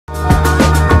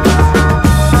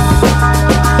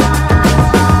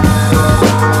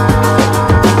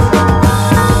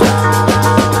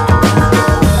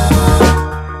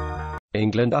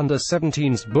England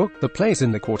under-17s booked the place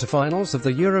in the quarter-finals of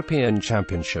the European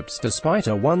Championships despite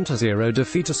a 1-0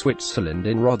 defeat to Switzerland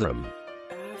in Rotherham.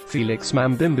 Felix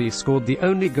Mambimbi scored the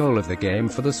only goal of the game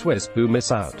for the Swiss, who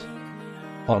miss out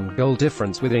on goal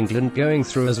difference with England going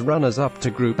through as runners-up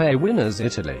to Group A winners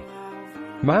Italy.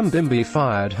 Mambimbi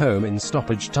fired home in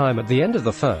stoppage time at the end of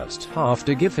the first half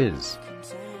to give his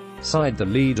side the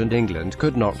lead, and England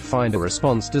could not find a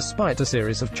response despite a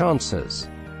series of chances.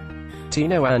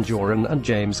 Tino Anjorin and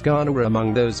James Garner were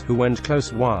among those who went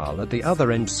close, while at the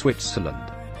other end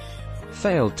Switzerland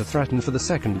failed to threaten for the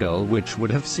second goal, which would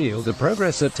have sealed the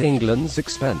progress at England's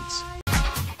expense.